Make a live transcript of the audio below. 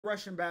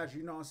Russian badge,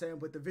 you know what I'm saying?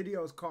 But the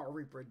video is called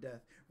Reaper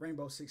Death,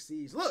 Rainbow Six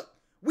Siege. Look,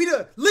 we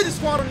the latest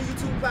squad on the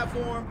YouTube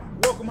platform.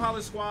 Welcome,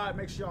 HollaSquad.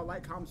 Make sure y'all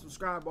like, comment,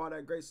 subscribe, all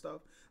that great stuff.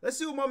 Let's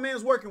see what my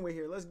man's working with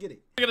here. Let's get it.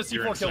 I got a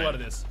C4 kill out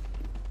of this.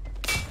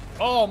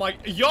 Oh my,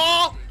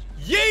 y'all,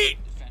 yeet!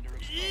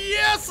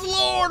 Yes,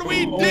 Lord,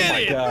 we did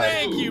it! God.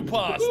 Thank you,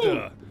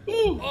 Pasta.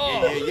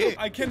 Oh,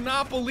 I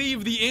cannot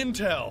believe the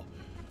intel.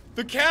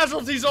 The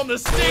casualties on the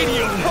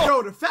stadium.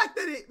 Yo, the fact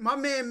that my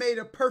man made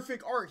a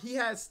perfect art. He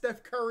had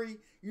Steph Curry,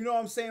 you know what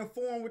I'm saying,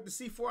 form with the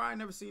C4. I ain't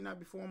never seen that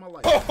before in my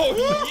life.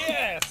 Oh,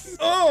 yes.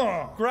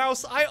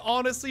 Grouse, I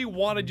honestly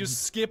want to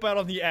just skip out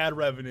on the ad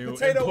revenue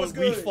and put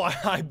We Fly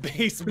High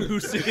bass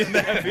boosted in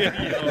that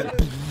video.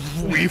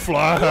 We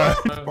fly high.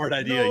 Smart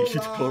idea. You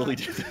should totally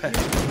do that.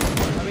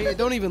 I mean, it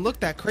don't even look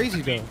that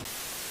crazy though.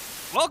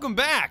 Welcome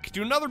back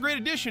to another great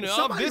edition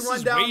of This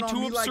Is Way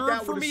Too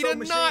Absurd for Me to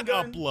Not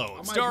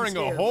Upload, starring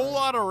a whole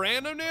lot of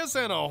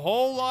randomness and a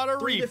whole lot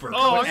of Reaper.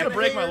 Oh, I'm gonna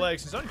break my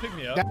legs. Somebody pick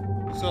me up.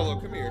 Solo,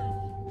 come here.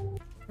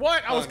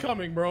 What? I was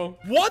coming, bro.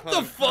 What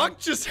the fuck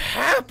just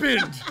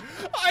happened?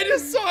 I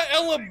just saw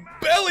Ella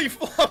belly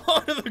flop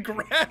onto the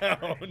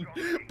ground,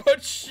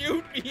 but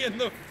shoot me in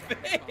the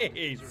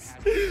face.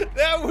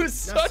 That was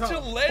such a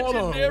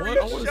legendary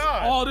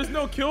shot. Oh, there's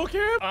no kill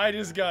cam? I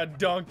just got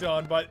dunked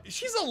on, but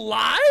she's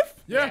alive?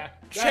 Yeah.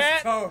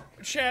 Chat,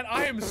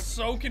 I am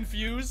so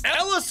confused.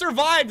 Ella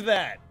survived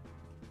that.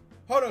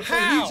 Hold on, so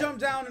he jumped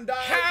down and died?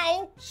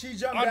 How? She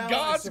jumped on down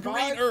God's and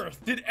green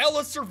earth did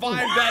Ella survive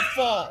that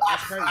fall?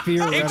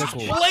 Theoretical.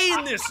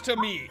 Explain this to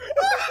me.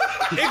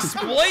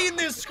 Explain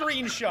this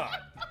screenshot.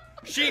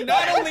 She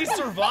not only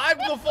survived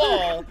the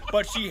fall,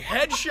 but she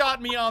headshot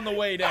me on the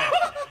way down.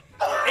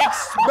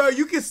 Bro,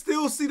 you can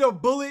still see the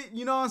bullet,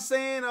 you know what I'm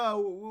saying,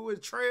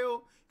 with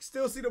trail.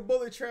 Still see the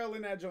bullet trail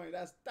in that joint.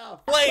 That's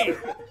tough.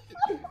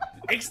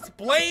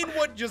 Explain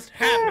what just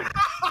happened.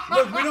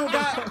 Look, we don't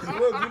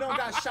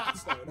got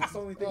shots though. That's the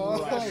only thing.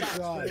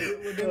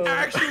 We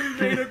actually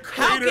made a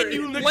crater. How can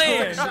you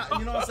land?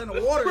 You know what I'm saying?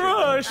 The water.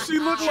 Bro, she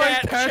looked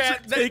like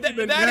Patrick taking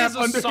a nap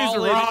under his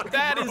rock.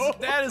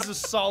 That is a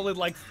solid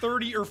like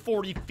 30 or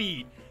 40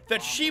 feet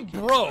that she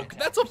broke.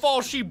 That's a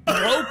fall she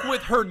broke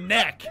with her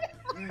neck,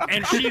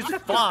 and she's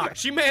fine.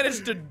 She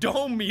managed to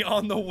dome me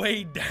on the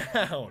way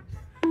down.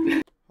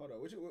 Hold on,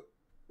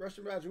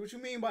 Russian Badger, what you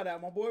mean by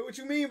that, my boy? What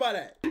you mean by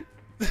that?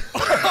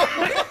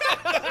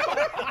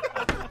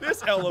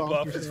 This Ella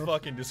buff is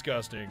fucking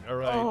disgusting,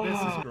 alright? This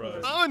is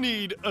gross. I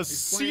need a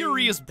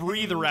serious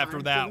breather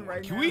after that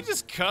one. Can we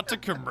just cut to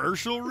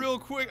commercial real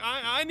quick?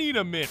 I need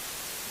a minute.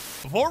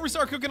 Before we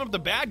start cooking up the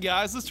bad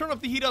guys, let's turn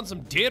up the heat on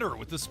some dinner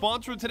with the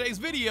sponsor of today's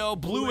video,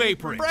 Blue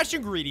Apron. Fresh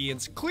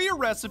ingredients, clear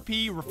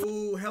recipe.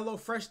 Ooh,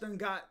 HelloFresh done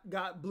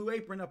got Blue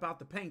Apron up out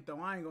the paint though,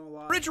 I ain't gonna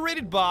lie.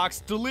 Refrigerated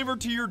box delivered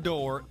to your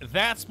door,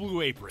 that's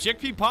Blue Apron.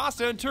 Chickpea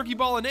pasta and turkey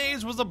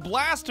bolognese was a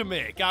blast to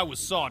make. I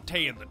was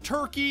sauteing the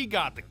turkey,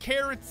 got the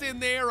carrots in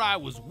there, I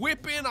was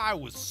whipping, I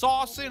was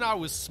saucing, I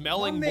was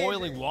smelling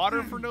boiling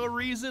water for no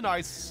reason.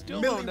 I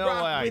still don't know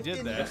why I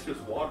did that. That's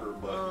just water,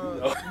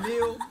 but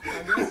Neil,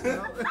 I guess, you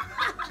know?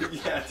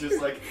 yeah,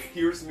 just like,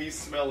 here's me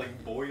smelling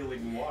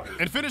boiling water.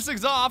 And finish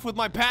things off with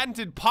my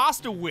patented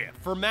pasta whip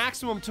for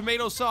maximum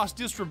tomato sauce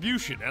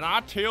distribution. And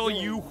I tell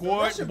you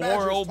what,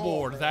 boy, oh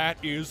boy,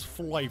 that is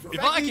flavor. If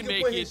I can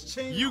make it,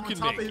 you can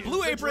make it.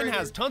 Blue Apron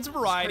has tons of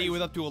variety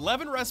with up to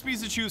 11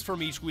 recipes to choose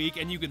from each week,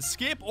 and you can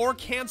skip or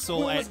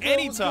cancel at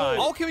any time.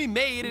 All can be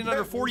made in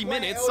under 40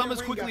 minutes, some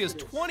as quickly as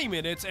 20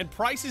 minutes, and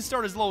prices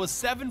start as low as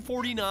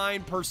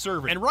 $7.49 per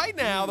serving. And right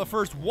now, the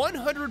first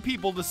 100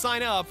 people to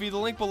sign up via the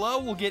link below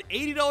will get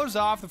 $80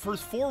 off the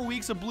first 4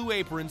 weeks of Blue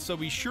Apron, so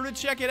be sure to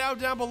check it out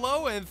down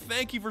below, and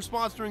thank you for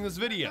sponsoring this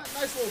video.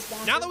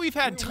 Now that we've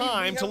had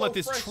time to let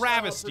this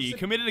travesty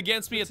committed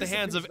against me at the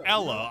hands of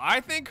Ella, I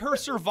think her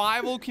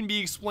survival can be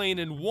explained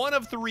in one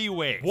of 3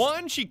 ways.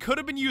 1, she could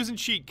have been using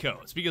cheat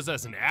codes, because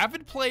as an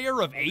avid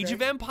player of Age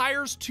of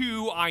Empires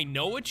 2, I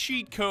know a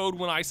cheat code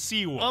when I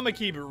see one. I'm gonna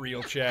keep it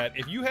real, chat.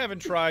 If you haven't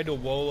tried to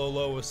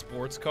Wololo a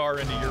sports car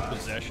into your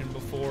possession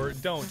before,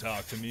 don't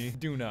talk to me.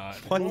 Do not.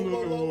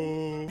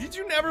 Did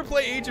you never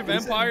play Age of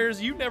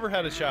Empires? You never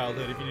had a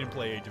childhood if you didn't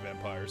play Age of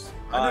Empires.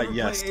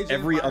 Yes,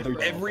 every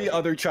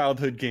other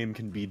childhood game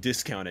can be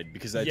discounted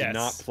because I did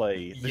not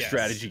play the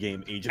strategy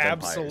game Age of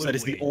Empires. That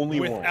is the only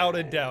one. Without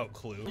a doubt,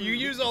 Clue. You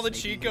use all the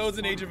cheat codes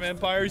in Age of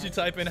Empires, you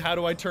type in, how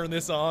do I turn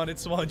this on? It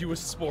spawns you a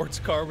sports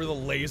car with a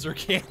laser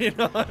cannon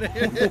on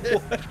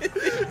it.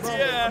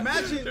 Yeah,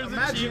 there's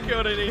a cheat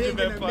code in Age of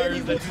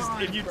Empires that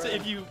just,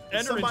 if you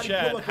enter in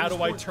chat, how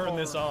do I turn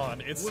this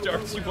on? It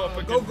starts you up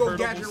a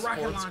convertible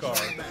sports car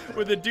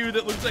with a dude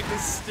that looks like the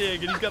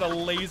Stig, and he's got a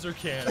laser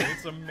cannon.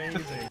 It's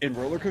amazing. In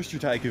Roller Coaster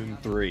Tycoon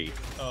 3,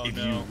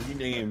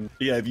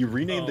 if you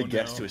rename the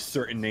guest to a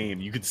certain name,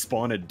 you could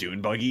spawn a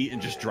dune buggy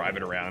and just drive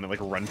it around and like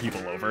run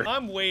people over.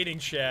 I'm waiting,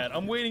 chat.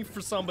 I'm waiting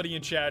for somebody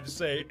in chat to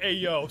say, "Hey,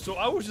 yo, so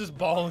I was just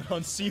balling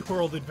on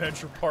SeaWorld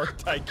Adventure Park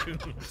Tycoon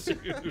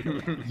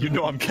 2." You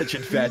know I'm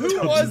catching fat dubs.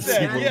 Who was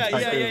that?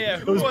 Yeah.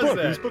 Who was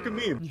that? It was Book of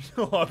Meme. You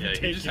know I'm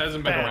he just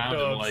hasn't been around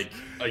in like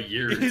a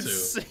year or two.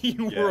 It's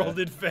SeaWorld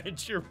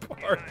Adventure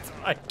Park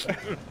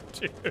Tycoon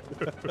 2.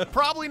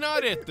 Probably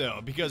not it,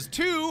 though, because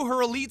 2,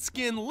 her elite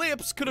skin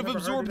lips could have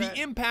absorbed the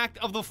impact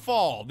of the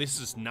fall. This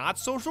is not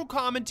social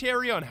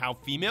commentary on how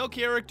female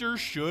characters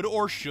should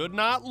or should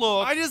not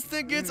look. I just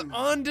think it's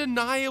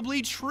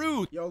undeniably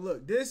true. Yo,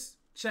 look, this,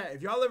 chat,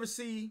 if y'all ever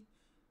see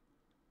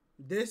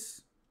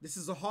this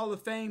is a Hall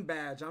of Fame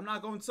badge. I'm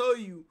not going to tell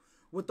you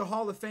what the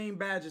Hall of Fame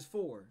badge is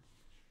for.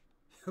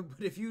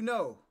 But if you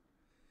know,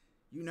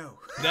 you know.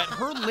 That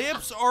her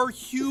lips are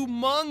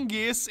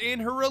humongous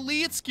in her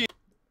elite skin.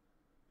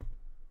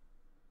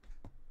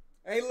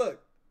 Hey,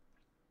 look.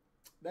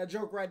 That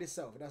joke right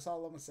itself. That's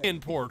all I'm gonna say. In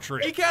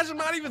portrait. Hey, Cash, I'm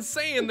not even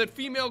saying that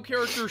female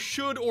characters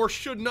should or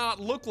should not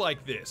look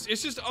like this.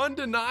 It's just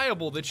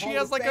undeniable that she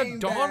has like a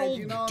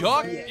Donald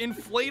Duck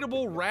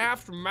inflatable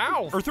raft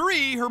mouth. Or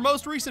 3, her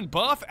most recent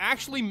buff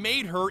actually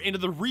made her into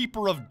the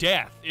Reaper of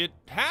Death. It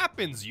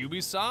happens,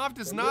 Ubisoft.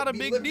 It's not a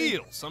big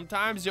deal.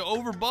 Sometimes you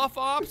overbuff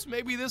ops.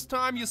 Maybe this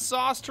time you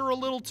sauced her a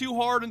little too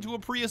hard into a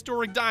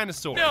prehistoric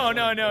dinosaur.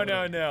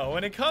 No.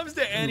 When it comes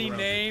to any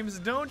names,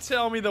 don't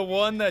tell me the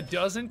one that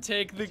doesn't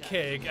take the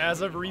cake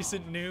as of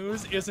recent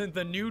news isn't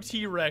the new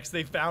T-Rex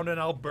they found in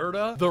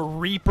Alberta, the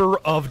Reaper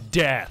of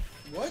Death.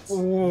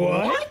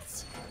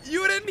 What?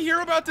 You didn't hear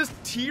about this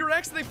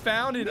T-Rex they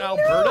found in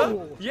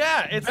Alberta?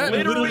 Yeah, it's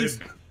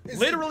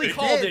literally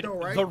called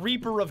the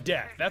Reaper of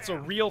Death. That's a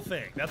real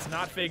thing. That's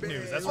not fake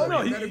news. That's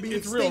real.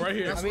 It's real right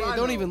here. I mean, it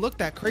don't even look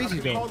that crazy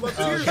though.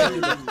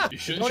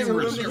 Shouldn't you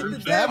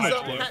reserve that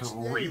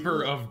much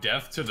Reaper of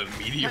Death to the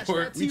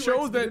meteor? We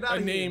chose a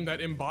name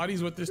that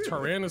embodies what this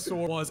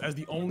Tyrannosaur was as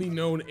the only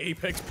known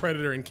apex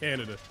predator in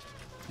Canada.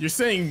 You're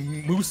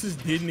saying mooses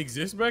didn't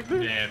exist back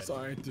then? Yeah.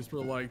 Scientists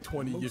for like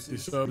 20 gifted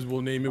subs.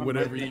 We'll name it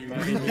whatever you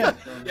name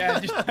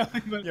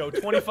it. Yo,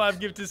 25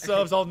 gifted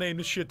subs. I'll name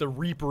this shit the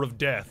Reaper of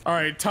Death. All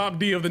right, top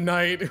D of the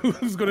night.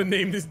 Who's gonna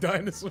name this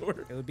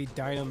dinosaur? It would be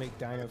Dino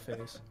McDino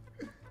Face.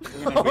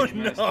 Oh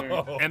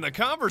no! And the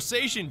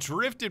conversation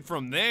drifted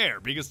from there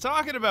because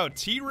talking about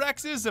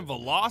T-Rexes and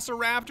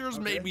Velociraptors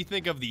made me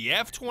think of the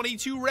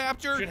F-22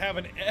 Raptor. Should have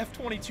an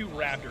F-22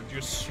 Raptor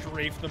just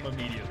strafe them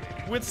immediately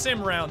with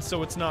sim rounds,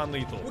 so it's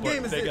non-lethal. What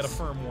game is they this? get a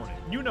firm warning.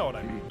 You know what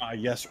I mean?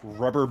 Yes,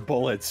 rubber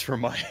bullets from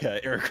my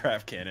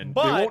aircraft cannon.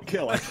 But they won't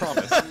kill, I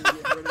promise. I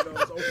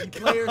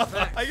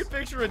can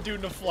picture a dude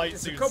in a flight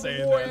suit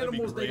saying that. That'd be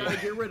great. They gotta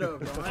get rid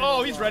of.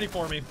 Oh, he's ready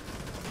for me.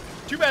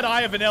 Too bad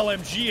I have an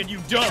LMG and you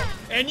don't.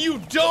 And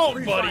you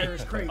don't, buddy.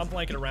 I'm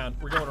flanking around.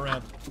 We're going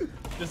around.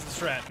 This is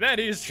the strat. That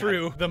is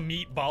true. The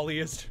meat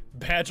balliest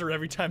badger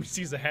every time he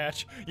sees a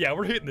hatch. Yeah,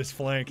 we're hitting this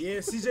flank. Yeah,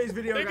 CJ's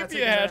video got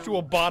taken down. A hatch to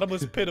a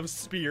bottomless pit of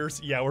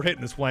spears. Yeah, we're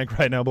hitting this flank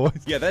right now,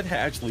 boys. Yeah, that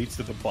hatch leads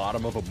to the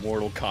bottom of a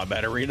Mortal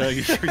Kombat arena.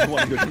 You sure you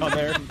want to go down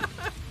there?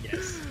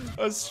 Yes.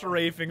 A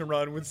strafing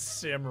run with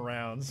sim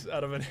rounds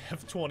out of an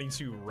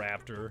F-22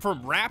 Raptor.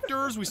 From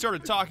raptors, we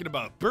started talking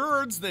about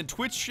birds, then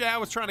Twitch chat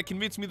was trying to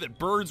convince me that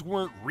birds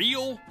weren't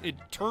real. It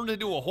turned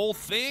into a whole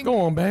thing.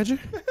 Go on, Badger.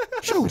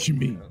 Show what you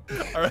mean.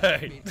 All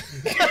right.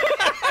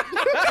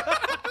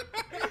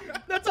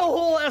 That's a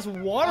whole ass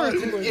water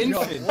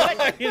infant.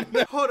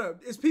 What? Hold up.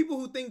 Is people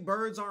who think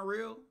birds aren't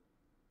real?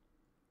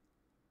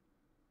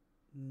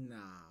 Nah,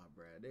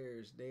 bruh.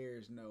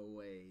 There's no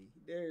way.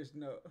 There's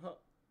no...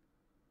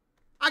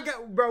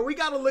 we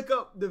gotta look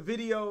up the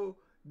video,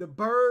 the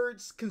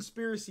birds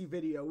conspiracy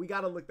video. We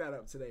gotta look that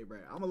up today, bro.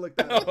 I'm gonna look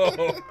that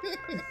up.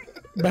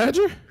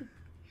 Badger?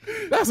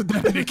 That's a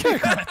definite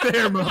kick right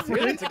there,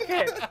 motherfucker. It's a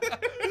kick.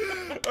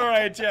 All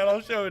right, Chad,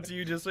 I'll show it to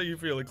you just so you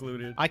feel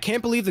included. I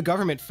can't believe the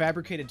government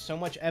fabricated so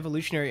much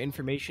evolutionary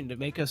information to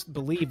make us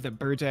believe that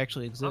birds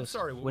actually exist. I'm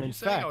sorry, what when were in you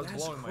saying? fact, I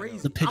was blowing my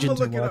nose. the pigeons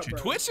are watching.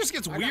 Twitch just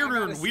gets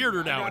weirder and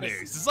weirder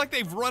nowadays. It's like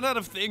they've run out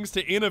of things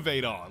to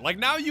innovate on. Like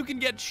now you can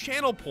get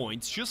channel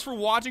points just for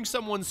watching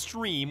someone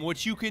stream,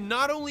 which you can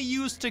not only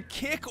use to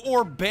kick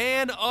or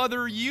ban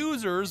other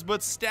users,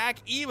 but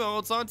stack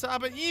emotes on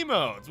top of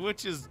emotes,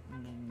 which is...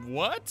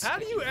 What? How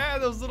do you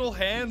add those little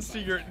hands to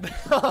your...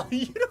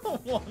 You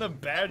don't want to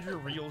badger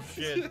real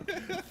shit.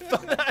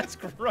 That's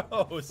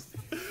gross.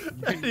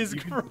 That is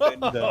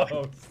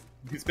gross.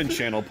 You spend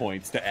channel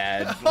points to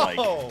add, like...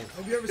 Oh,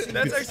 have you ever seen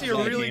that's actually a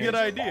really good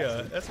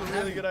idea. That's a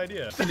really good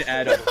idea. You can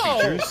add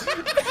features.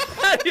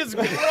 That is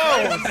gross.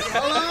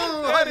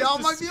 That is Y'all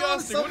might be on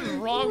disgusting. What is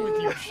something. wrong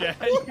with you, Chad?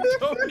 You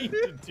don't need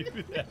to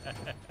do that.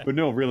 But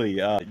no,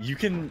 really, you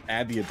can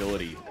add the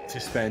ability to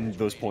spend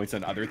those points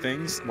on other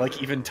things,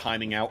 like even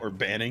timing out or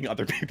banning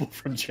other people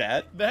from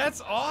chat.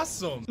 That's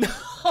awesome.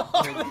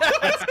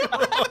 That's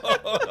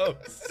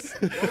gross.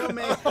 Oh,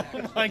 man. Oh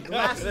my god,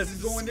 Glasses that's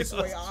is going this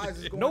way, disgusting. eyes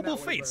is going Noble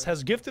that way, Fates bro.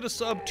 has gifted a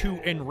sub to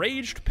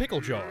Enraged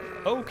Pickle Jar.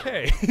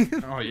 Okay.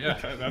 Oh yeah,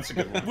 that's a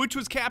good one. Which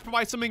was capped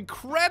by some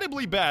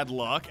incredibly bad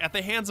luck at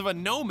the hands of a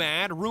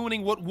nomad,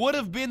 ruining what would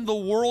have been the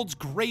world's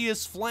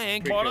greatest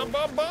flank.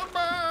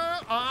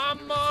 Ba-da-ba-ba-ba.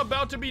 I'm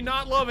about to be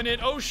not loving it.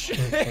 Oh shit.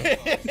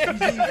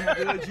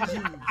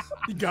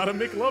 You gotta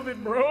make love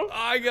it, bro.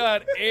 I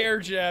got air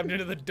jabbed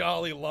into the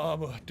Dalai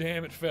Lama.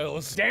 Damn it,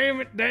 fellas.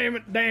 Damn it, damn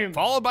it, damn it.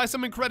 Followed by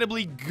some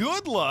incredibly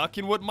good luck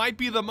in what might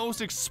be the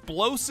most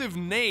explosive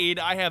nade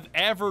I have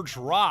ever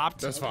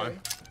dropped. That's fine.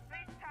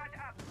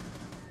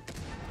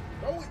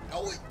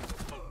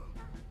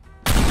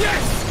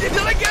 Yes! Did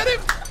I get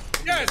him?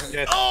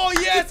 Yes. Oh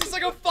yes, it's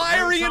like a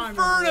fiery Time,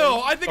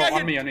 inferno. I think I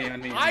hit.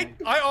 On me.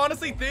 I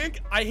honestly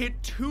think I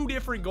hit 2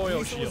 different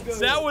Goyo shields. good.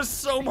 That was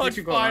so much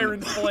you go fire on.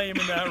 and flame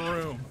in that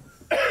room.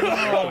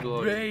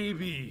 Oh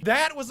baby,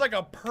 that was like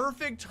a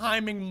perfect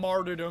timing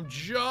martyrdom.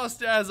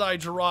 Just as I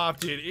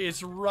dropped it,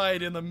 it's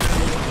right in the middle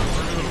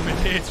of the room,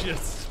 and it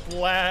just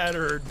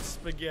splattered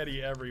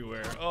spaghetti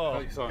everywhere.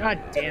 Oh, God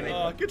damn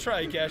it. good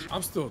try, Cash.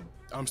 I'm still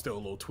a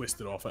little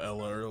twisted off of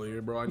Ella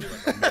earlier, bro. I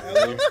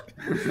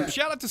need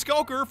Shout out to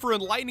Skulker for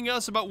enlightening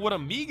us about what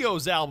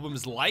Amigos album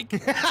is like.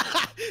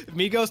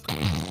 Migos.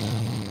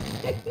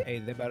 Hey,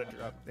 they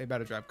about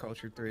to drop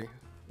Culture 3.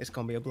 It's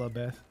gonna be a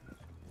bloodbath.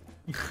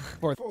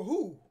 For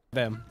who?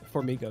 them,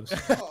 for Migos.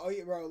 Oh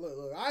yeah, bro.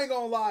 Look. I ain't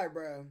gonna lie,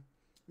 bro.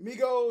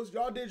 Migos,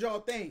 y'all did y'all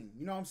thing.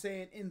 You know what I'm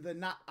saying? In the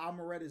not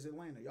Amaretta's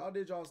Atlanta, y'all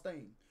did y'all's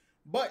thing.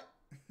 But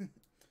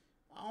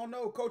I don't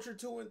know, Culture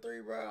 2 and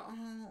 3, bro.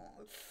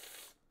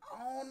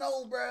 I don't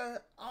know, bro.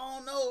 I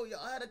don't know.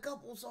 Y'all had a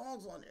couple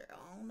songs on there.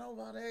 I don't know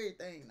about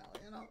everything now,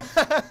 you know?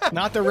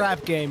 Not the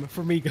rap game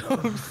for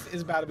Migos.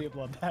 It's about to be a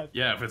bloodbath.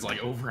 Yeah, if it's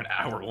like over an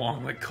hour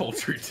long, like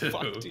Culture 2.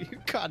 Fuck,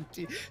 dude. God,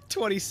 dude.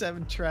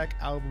 27-track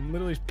album.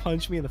 Literally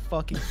punch me in the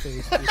fucking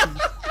face.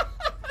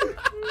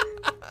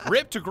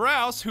 Rip to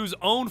Grouse, whose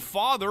own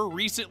father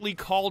recently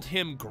called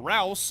him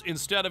Grouse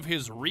instead of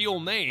his real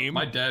name.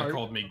 My dad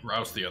called me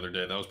Grouse the other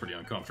day. That was pretty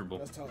uncomfortable.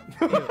 That's tough.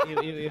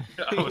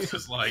 I was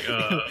just like,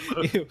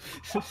 Ew.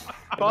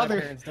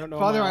 Father,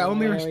 I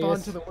only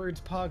respond to the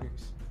words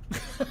poggers.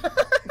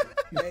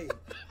 Hey.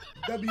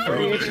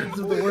 Variations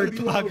of the word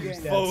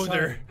poggers.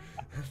 Father.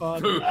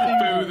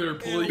 Foother,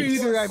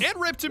 please. And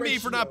rip to me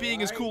for not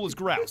being as cool as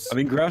Grouse. I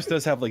mean, Grouse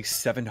does have like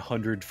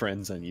 700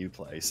 friends on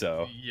Uplay,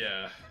 so.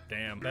 Yeah.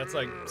 Damn, that's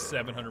like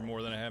 700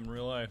 more than I have in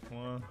real life.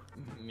 Wow.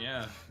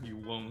 Yeah, you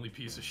lonely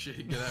piece of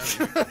shit. Get out of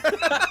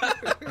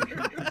here.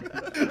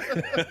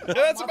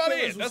 That's My about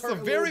feelings it. was That's the hurt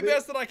a very little bit.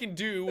 best that I can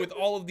do with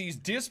all of these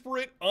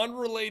disparate,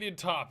 unrelated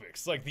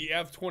topics, like the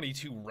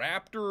F-22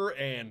 Raptor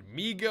and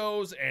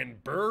Migos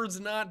and birds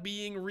not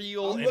being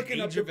real I'm and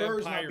looking up Age the of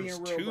birds not Empires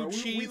being real, 2 bro. We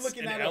cheats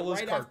looking and that up Ella's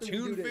right after we do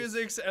cartoon this.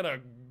 physics and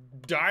a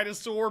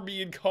dinosaur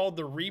being called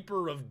the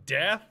Reaper of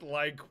Death.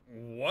 Like,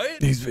 what?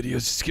 These videos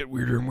just get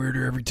weirder and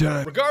weirder every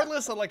time.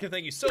 Regardless, I'd like to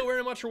thank you so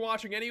very much for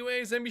watching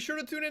anyways, and be sure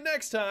to tune in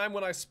next time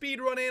when I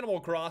speedrun Animal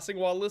Crossing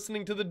while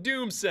listening to the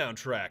Doom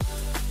soundtrack.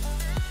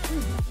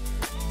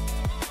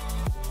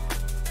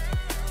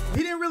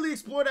 He didn't really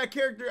explore that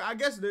character. I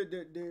guess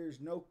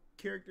there's no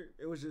character.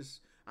 It was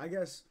just, I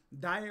guess,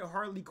 Diet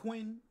Harley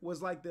Quinn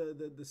was like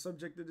the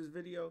subject of this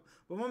video.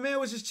 But my man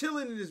was just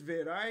chilling in this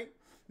vid, all right?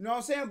 You know what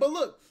I'm saying? But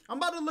look, I'm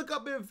about to look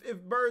up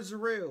if birds are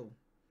real.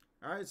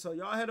 All right, so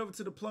y'all head over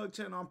to the plug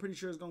channel. I'm pretty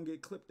sure it's going to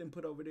get clipped and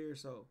put over there.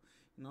 So,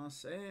 you know what I'm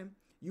saying?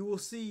 You will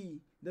see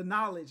the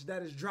knowledge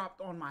that is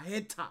dropped on my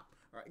head top.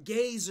 All right,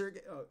 gazer.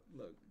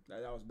 Look,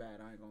 that was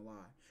bad. I ain't going to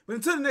lie. But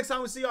until the next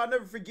time we see y'all,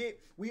 never forget,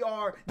 we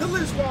are the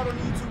HollaSquad on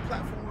the YouTube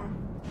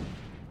platform.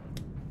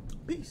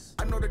 Peace.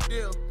 I know the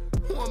deal.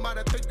 Who am I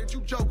to think that you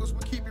jokers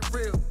will keep it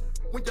real?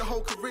 When your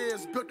whole career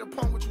is built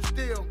upon what you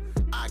steal.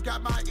 I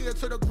got my ear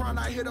to the ground,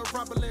 I hear the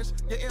rumblings.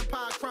 Your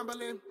empire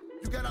crumbling.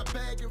 You got a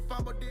bag and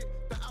fumbled it.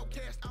 The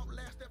outcast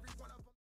outlast everyone.